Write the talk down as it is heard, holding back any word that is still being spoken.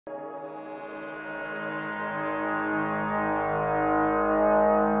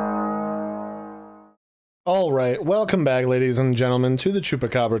Alright, welcome back ladies and gentlemen to the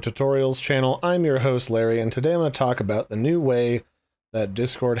Chupacabra tutorials channel. I'm your host Larry, and today I'm going to talk about the new way that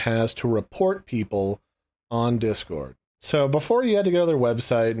Discord has to report people on Discord. So before you had to go to their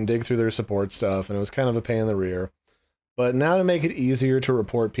website and dig through their support stuff, and it was kind of a pain in the rear. But now to make it easier to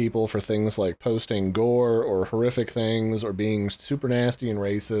report people for things like posting gore or horrific things or being super nasty and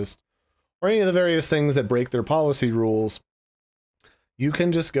racist, or any of the various things that break their policy rules, you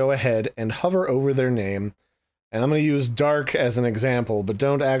can just go ahead and hover over their name. And I'm going to use Dark as an example, but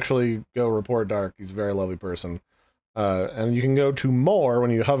don't actually go report Dark. He's a very lovely person. And you can go to More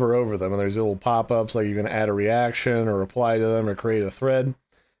when you hover over them, and there's little pop-ups like you can add a reaction or reply to them or create a thread.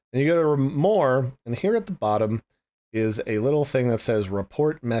 And you go to More, and here at the bottom is a little thing that says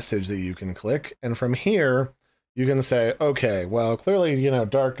Report Message that you can click. And from here, you can say, okay, well, clearly, you know,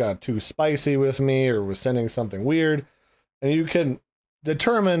 Dark got too spicy with me or was sending something weird. And you can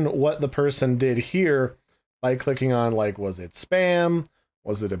determine what the person did here by clicking on, like, was it spam?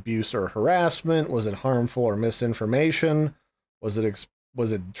 Was it abuse or harassment? Was it harmful or misinformation? Was it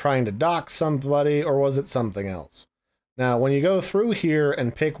trying to dox somebody, or was it something else? Now, when you go through here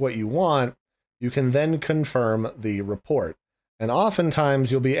and pick what you want, you can then confirm the report. And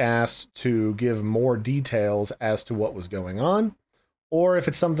oftentimes you'll be asked to give more details as to what was going on. Or if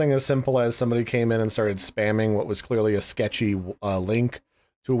it's something as simple as somebody came in and started spamming what was clearly a sketchy link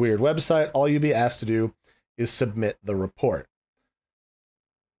to a weird website, all you'd be asked to do is submit the report.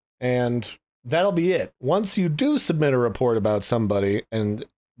 And that'll be it. Once you do submit a report about somebody, and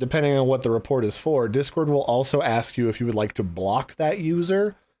depending on what the report is for, Discord will also ask you if you would like to block that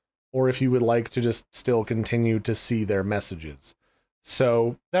user or if you would like to just still continue to see their messages.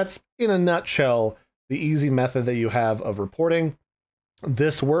 So that's, in a nutshell, the easy method that you have of reporting.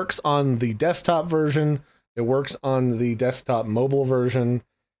 This works on the desktop version, it works on the desktop mobile version,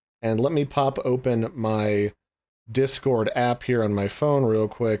 and let me pop open my Discord app here on my phone real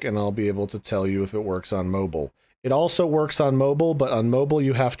quick, and I'll be able to tell you if it works on mobile. It also works on mobile, but on mobile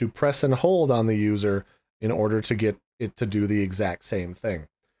you have to press and hold on the user in order to get it to do the exact same thing.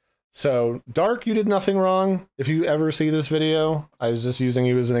 So, Dark, you did nothing wrong. If you ever see this video, I was just using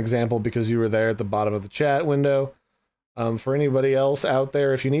you as an example because you were there at the bottom of the chat window. For anybody else out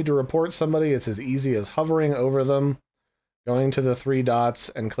there, if you need to report somebody, it's as easy as hovering over them, going to the three dots,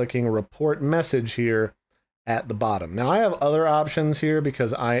 and clicking Report Message here at the bottom. Now, I have other options here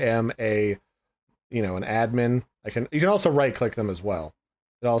because I am an admin. You can also right-click them as well.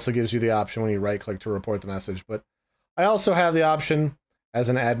 It also gives you the option when you right-click to report the message, but I also have the option as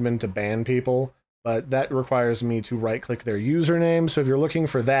an admin to ban people, but that requires me to right-click their username, so if you're looking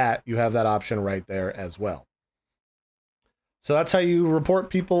for that, you have that option right there as well. So that's how you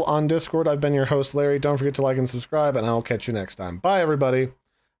report people on Discord. I've been your host, Larry. Don't forget to like and subscribe, and I'll catch you next time. Bye, everybody,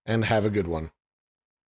 and have a good one.